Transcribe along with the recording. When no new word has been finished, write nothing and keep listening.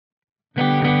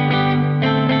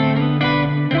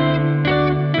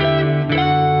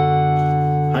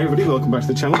welcome back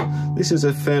to the channel. This is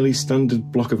a fairly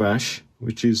standard block of ash,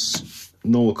 which is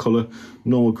normal colour,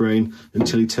 normal grain,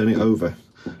 until you turn it over.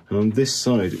 And on this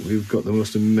side, we've got the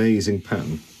most amazing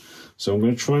pattern. So I'm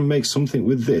going to try and make something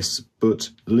with this, but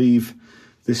leave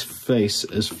this face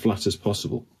as flat as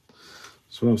possible.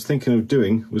 So what I was thinking of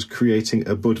doing was creating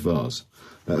a bud vase.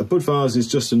 A bud vase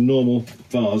is just a normal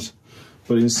vase,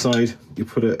 but inside you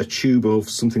put a tube of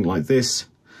something like this,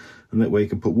 and that way you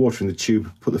can put water in the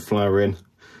tube, put the flower in,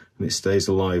 and it stays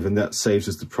alive, and that saves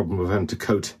us the problem of having to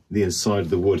coat the inside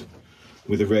of the wood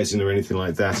with a resin or anything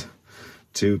like that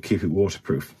to keep it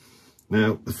waterproof.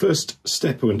 Now, the first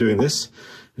step when doing this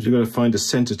is you've got to find a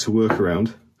centre to work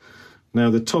around.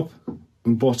 Now, the top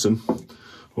and bottom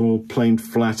are all planed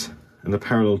flat and are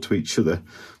parallel to each other,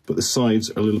 but the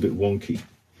sides are a little bit wonky.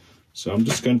 So I'm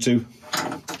just going to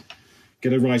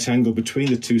get a right angle between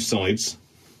the two sides,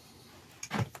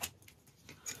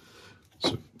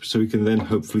 so we can then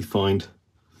hopefully find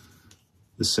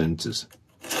the centres.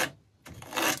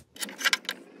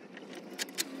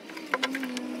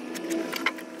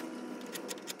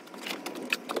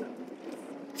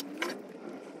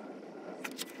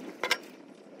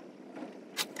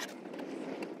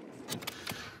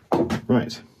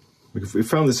 Right, we've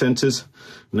found the centres.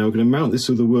 Now we're going to mount this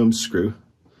with a worm screw,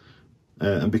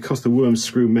 and because the worm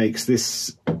screw makes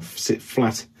this sit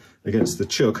flat against the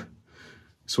chuck,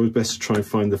 it's always best to try and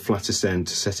find the flattest end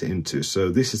to set it into. So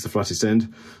this is the flattest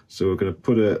end, so we're going to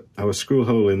put our screw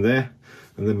hole in there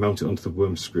and then mount it onto the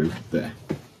worm screw there.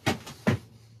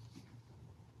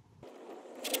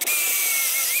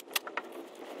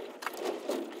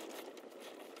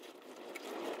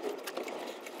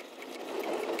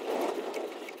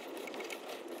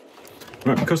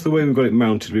 Right, because the way we've got it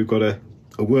mounted, we've got a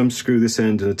worm screw this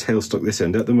end and a tailstock this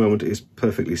end. At the moment, it's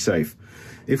perfectly safe.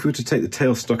 If we were to take the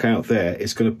tailstock out there,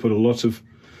 it's going to put a lot of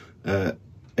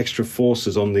extra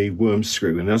forces on the worm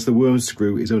screw. And as the worm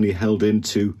screw is only held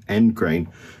into end grain,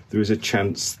 there is a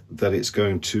chance that it's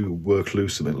going to work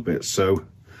loose a little bit. So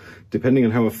depending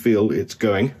on how I feel it's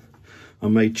going, I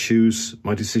may choose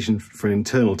my decision for an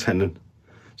internal tenon,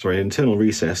 sorry, an internal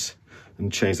recess,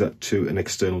 and change that to an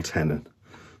external tenon.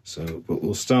 So, but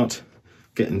we'll start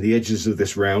getting the edges of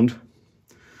this round,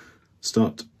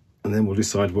 and then we'll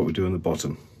decide what we do on the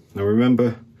bottom. Now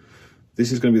remember,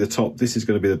 this is going to be the top, this is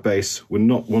going to be the base. We're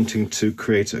not wanting to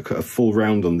create a full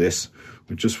round on this,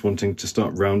 we're just wanting to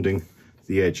start rounding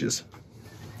the edges.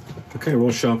 Okay, we're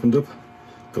all sharpened up,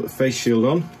 got the face shield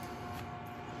on,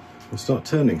 we'll start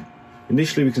turning.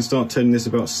 Initially we can start turning this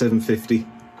about 750,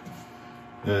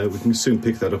 we can soon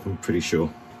pick that up, I'm pretty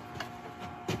sure.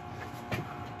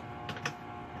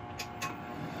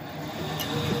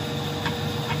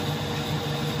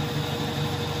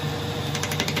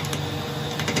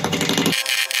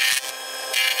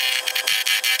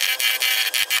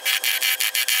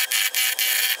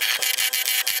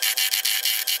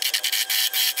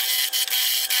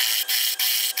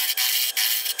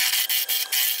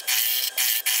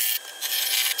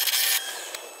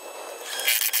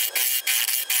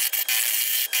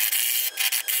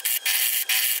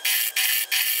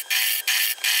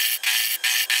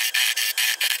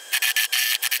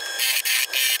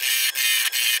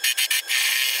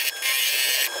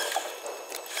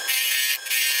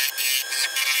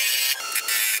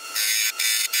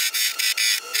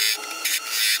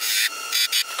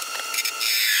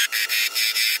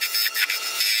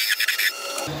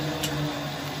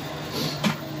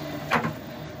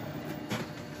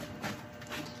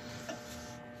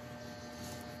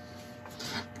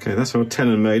 Okay, that's our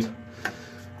tenon made.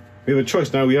 We have a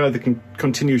choice now. We either can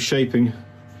continue shaping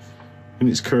in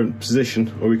its current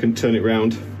position, or we can turn it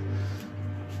round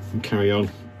and carry on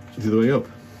the other way up.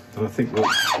 And I think we'll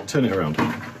turn it around.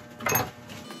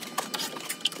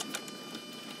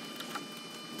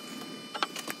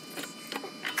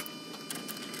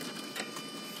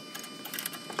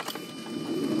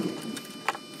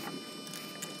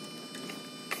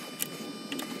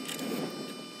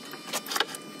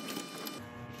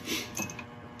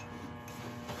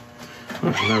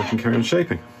 Right, now we can carry on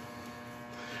shaping.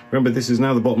 Remember, this is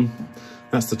now the bottom,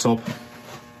 that's the top.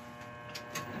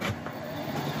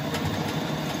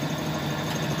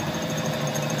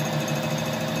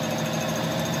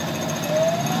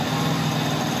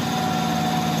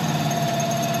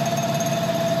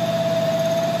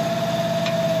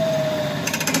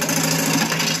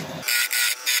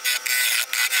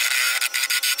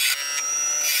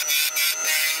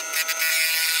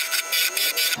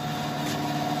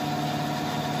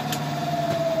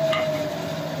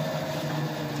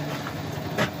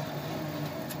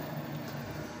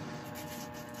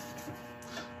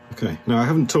 Okay, now I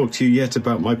haven't talked to you yet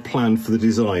about my plan for the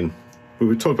design.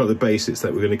 We've talked about the basics,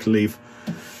 that we're going to leave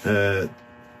the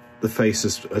face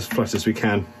as flat as we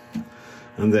can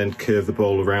and then curve the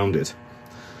bowl around it.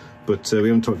 But we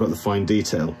haven't talked about the fine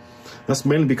detail. That's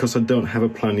mainly because I don't have a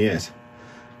plan yet.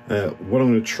 What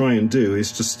I'm going to try and do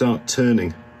is to start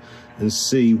turning and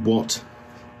see what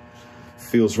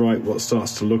feels right, what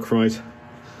starts to look right,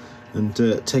 and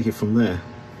take it from there.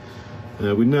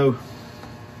 We know,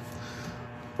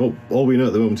 well, all we know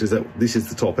at the moment is that this is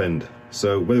the top end.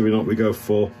 So whether or not we go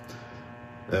for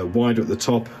wider at the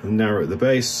top and narrow at the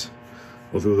base,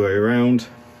 or the other way around,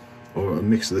 or a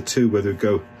mix of the two, whether we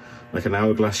go like an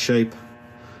hourglass shape,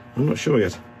 I'm not sure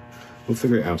yet. We'll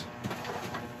figure it out.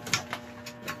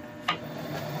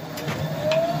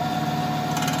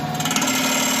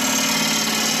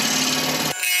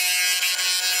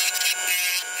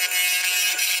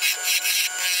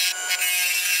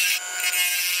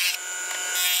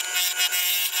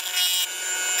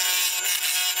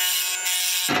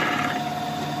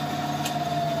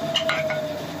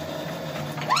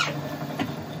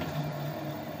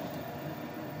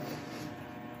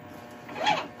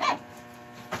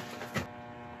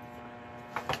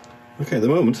 Okay, at the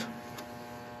moment,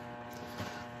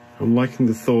 I'm liking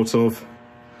the thought of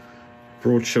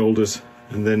broad shoulders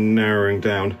and then narrowing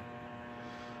down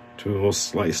to a more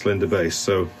slightly slender base,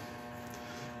 so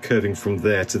curving from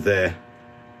there to there.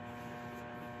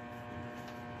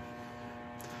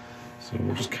 So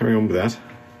we'll just carry on with that.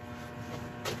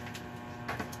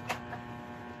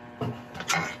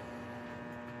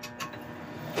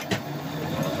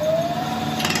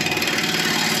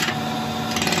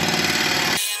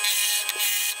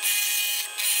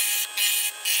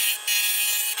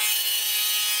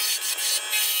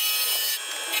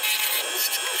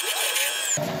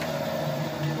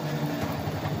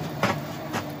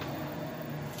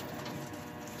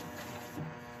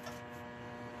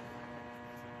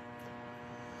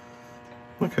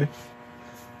 Okay,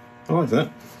 I like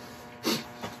that.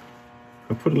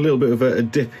 I put a little bit of a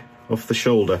dip off the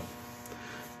shoulder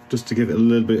just to give it a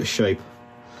little bit of shape,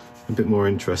 a bit more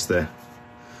interest there.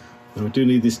 Now I do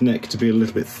need this neck to be a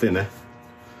little bit thinner,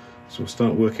 so we'll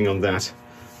start working on that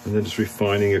and then just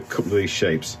refining a couple of these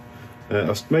shapes.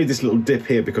 I've made this little dip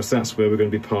here because that's where we're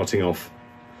going to be parting off.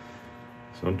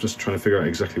 So I'm just trying to figure out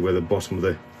exactly where the bottom of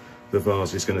the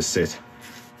vase is going to sit.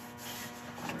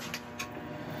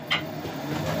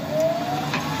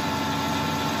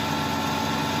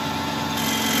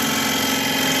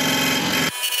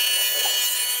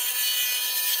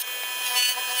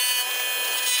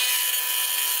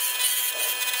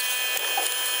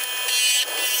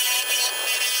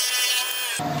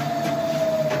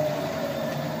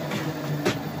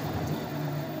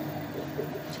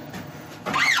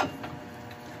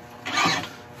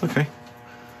 Okay,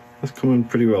 that's coming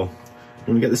pretty well. I'm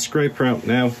going to get the scraper out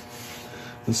now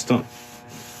and start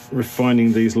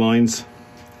refining these lines,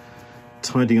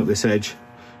 tidying up this edge,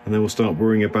 and then we'll start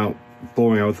worrying about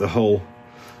boring out the hole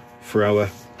for our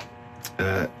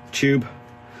tube,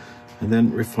 and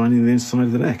then refining the inside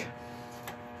of the neck.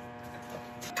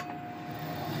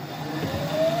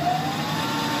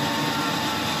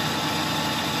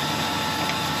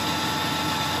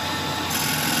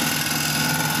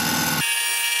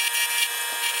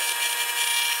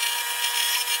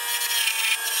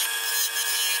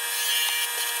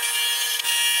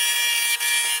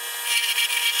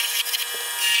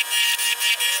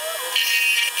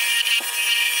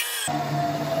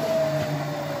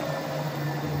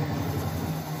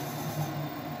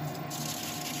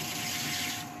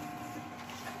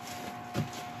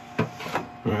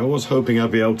 I was hoping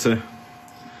I'd be able to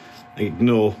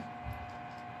ignore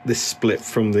this split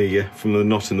from the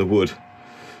knot in the wood,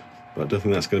 but I don't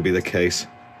think that's going to be the case.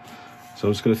 So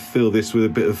I'm just going to fill this with a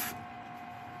bit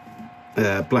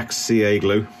of black CA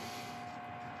glue.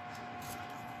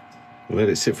 Let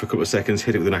it sit for a couple of seconds,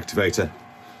 hit it with an activator,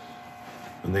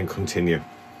 and then continue.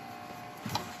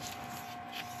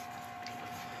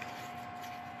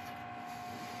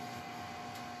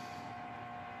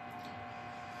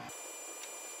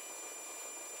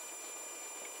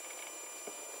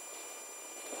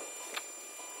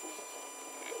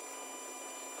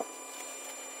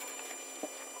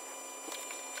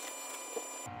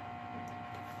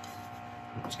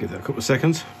 Let's give that a couple of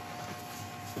seconds.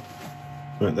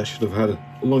 Right, that should have had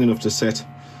long enough to set,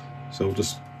 so we'll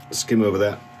just skim over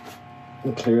that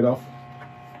and clear it off.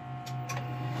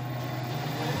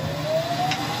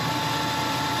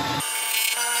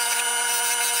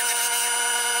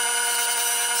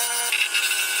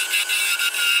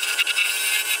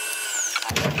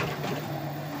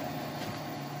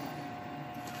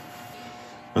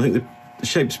 I think the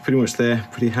shape's pretty much there,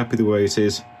 pretty happy the way it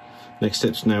is. Next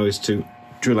steps now is to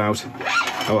drill out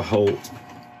our hole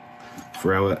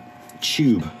for our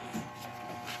tube.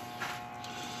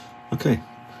 Okay,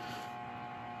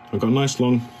 I've got a nice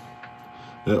long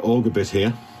auger bit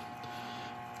here,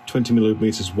 20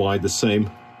 millimeters wide, the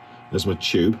same as my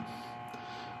tube.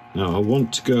 Now I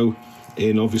want to go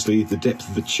in, obviously, the depth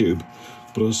of the tube,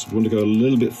 but I also want to go a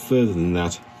little bit further than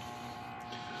that,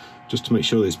 just to make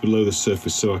sure that it's below the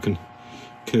surface so I can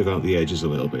curve out the edges a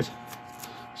little bit.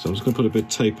 So I'm just going to put a bit of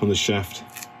tape on the shaft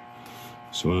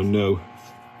so I know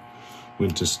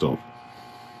when to stop.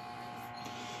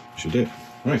 Should do it.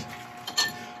 Right,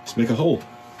 let's make a hole.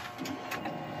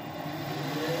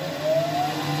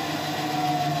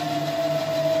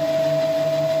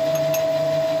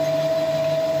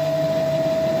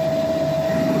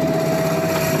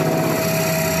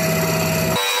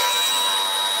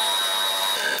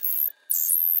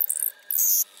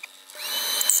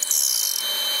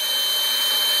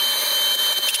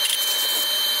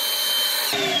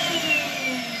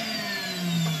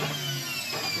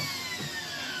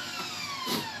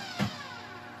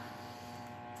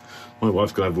 My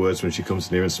wife's gonna have words when she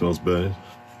comes near and smells burning.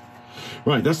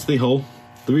 Right, that's the hole.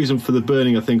 The reason for the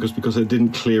burning, I think, was because I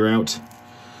didn't clear out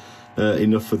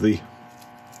enough of the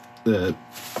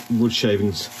wood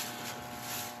shavings.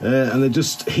 And they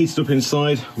just heated up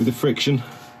inside with the friction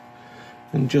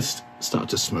and just start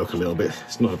to smoke a little bit.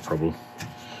 It's not a problem.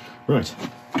 Right,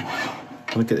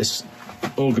 I'll get this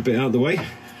auger bit out of the way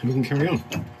and we can carry on.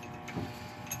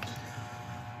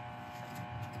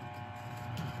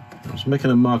 I'm just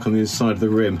making a mark on the inside of the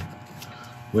rim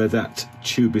where that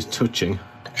tube is touching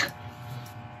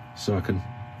so I can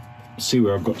see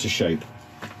where I've got to shape.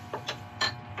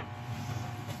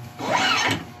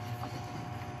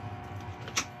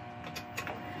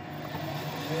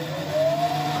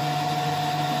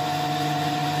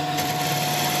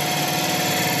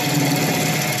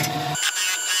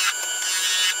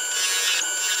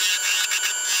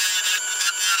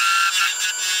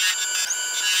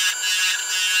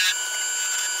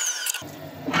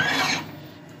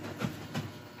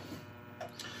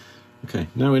 Okay,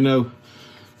 now we know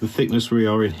the thickness we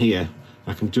are in here,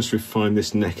 I can just refine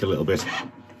this neck a little bit.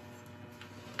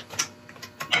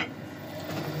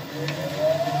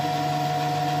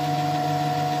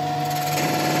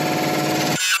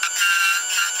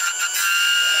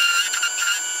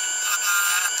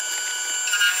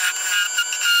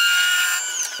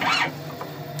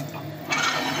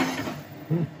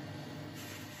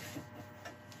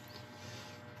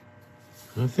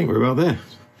 I think we're about there.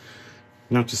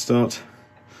 Now to start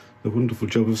the wonderful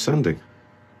job of sanding.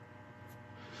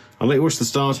 I'll let you watch the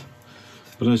start,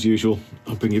 but as usual,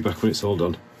 I'll bring you back when it's all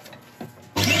done.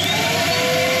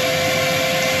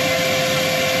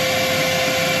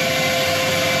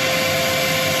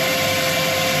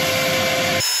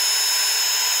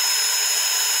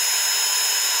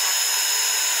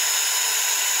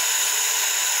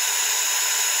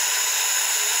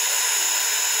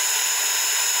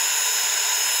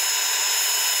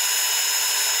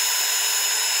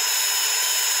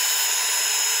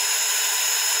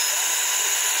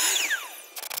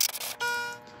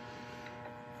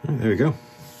 There we go,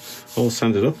 all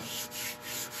sanded up.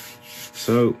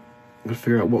 So I'm going to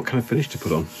figure out what kind of finish to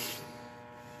put on.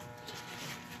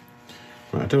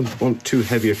 Right, I don't want too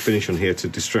heavy a finish on here to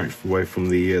distract away from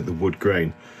the wood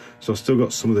grain. So I've still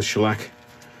got some of the shellac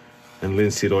and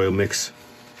linseed oil mix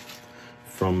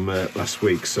from last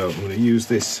week. So I'm going to use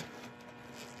this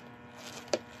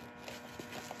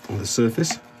on the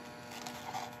surface.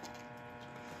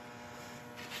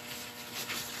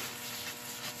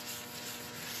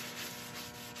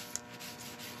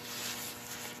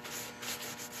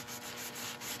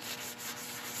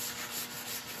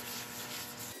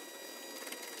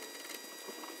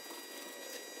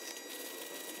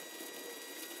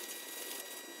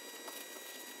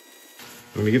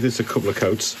 I'm going to give this a couple of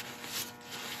coats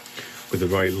with the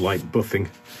right light buffing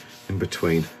in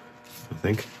between, I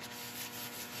think.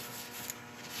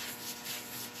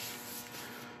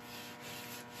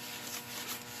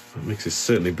 That mix is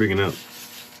certainly bringing out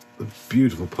the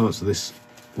beautiful parts of this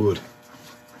wood.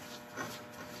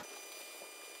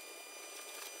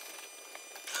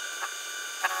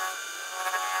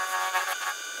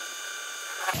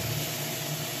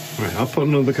 Right, I'll put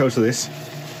another coat of this,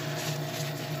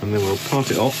 and then we'll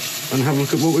part it off and have a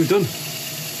look at what we've done.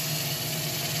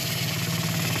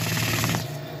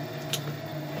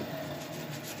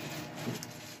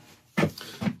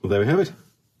 Well, there we have it.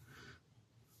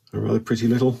 A rather pretty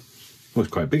little, well,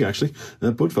 it's quite big actually,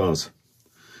 Bud Vase.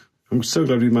 I'm so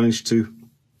glad we managed to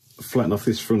flatten off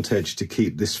this front edge to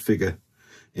keep this figure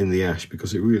in the ash,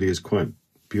 because it really is quite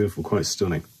beautiful, quite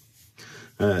stunning.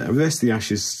 And the rest of the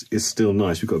ash is still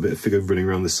nice. We've got a bit of figure running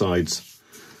around the sides,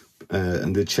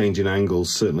 and the changing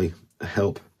angles certainly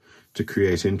help to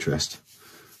create interest.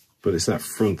 But it's that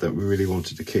front that we really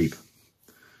wanted to keep.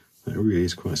 That really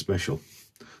is quite special.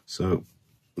 So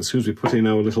as soon as we put in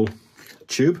our little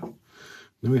tube,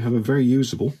 then we have a very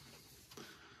usable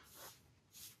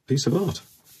piece of art.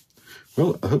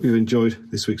 Well, I hope you've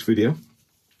enjoyed this week's video.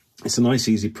 It's a nice,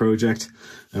 easy project,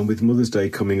 and with Mother's Day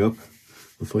coming up,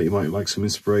 I thought you might like some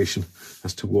inspiration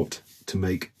as to what to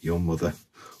make your mother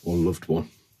or loved one.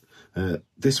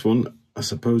 This one, I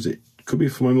suppose it could be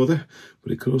for my mother,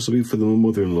 but it could also be for the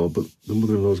mother-in-law, but the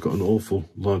mother-in-law's got an awful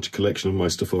large collection of my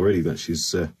stuff already that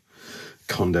she's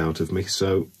conned out of me,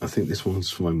 so I think this one's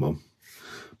for my mum.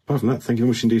 Apart from that, thank you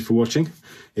very much indeed for watching.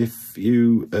 If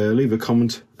you leave a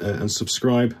comment and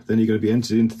subscribe, then you're going to be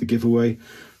entered into the giveaway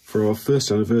for our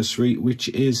first anniversary, which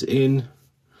is in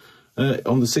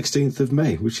on the 16th of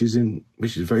May, which is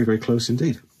very, very close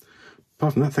indeed.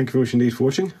 Apart from that, thank you very much indeed for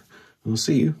watching, and I'll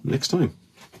see you next time.